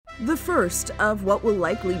The first of what will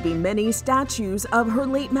likely be many statues of Her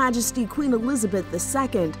Late Majesty Queen Elizabeth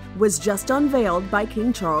II was just unveiled by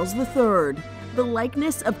King Charles III. The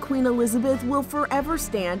likeness of Queen Elizabeth will forever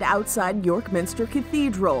stand outside York Minster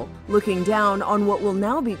Cathedral, looking down on what will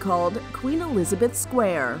now be called Queen Elizabeth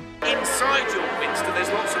Square. Inside York Minster there's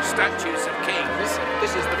lots of statues of kings.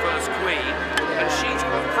 This is the first queen, and she's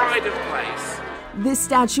got pride of place. This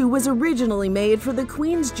statue was originally made for the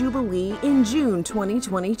Queen's Jubilee in June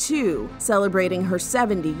 2022, celebrating her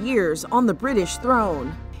 70 years on the British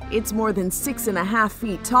throne. It's more than 6.5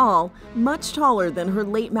 feet tall, much taller than Her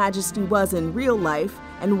Late Majesty was in real life,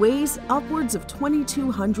 and weighs upwards of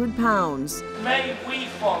 2,200 pounds. May we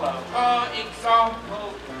follow her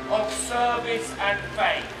example of service and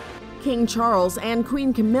faith. King Charles and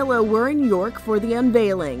Queen Camilla were in York for the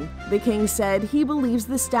unveiling. The king said he believes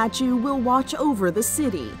the statue will watch over the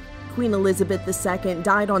city. Queen Elizabeth II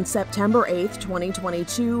died on September 8,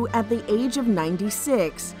 2022, at the age of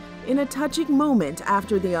 96. In a touching moment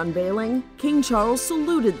after the unveiling, King Charles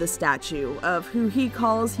saluted the statue of who he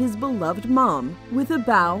calls his beloved mom with a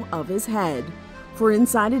bow of his head. For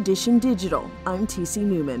Inside Edition Digital, I'm TC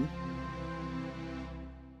Newman.